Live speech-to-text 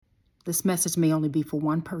This message may only be for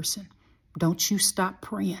one person. Don't you stop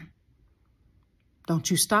praying.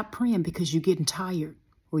 Don't you stop praying because you're getting tired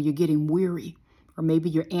or you're getting weary, or maybe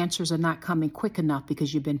your answers are not coming quick enough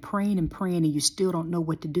because you've been praying and praying and you still don't know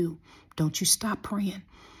what to do. Don't you stop praying.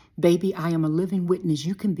 Baby, I am a living witness.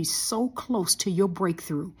 You can be so close to your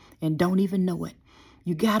breakthrough and don't even know it.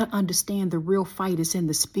 You got to understand the real fight is in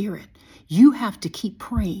the spirit. You have to keep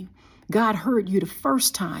praying. God heard you the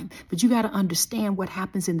first time, but you got to understand what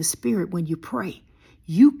happens in the spirit when you pray.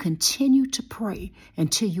 You continue to pray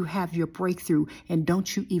until you have your breakthrough, and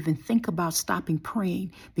don't you even think about stopping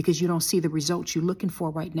praying because you don't see the results you're looking for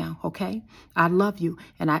right now, okay? I love you,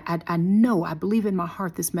 and I know, I believe in my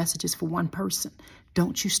heart this message is for one person.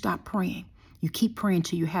 Don't you stop praying. You keep praying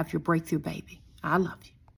till you have your breakthrough, baby. I love you.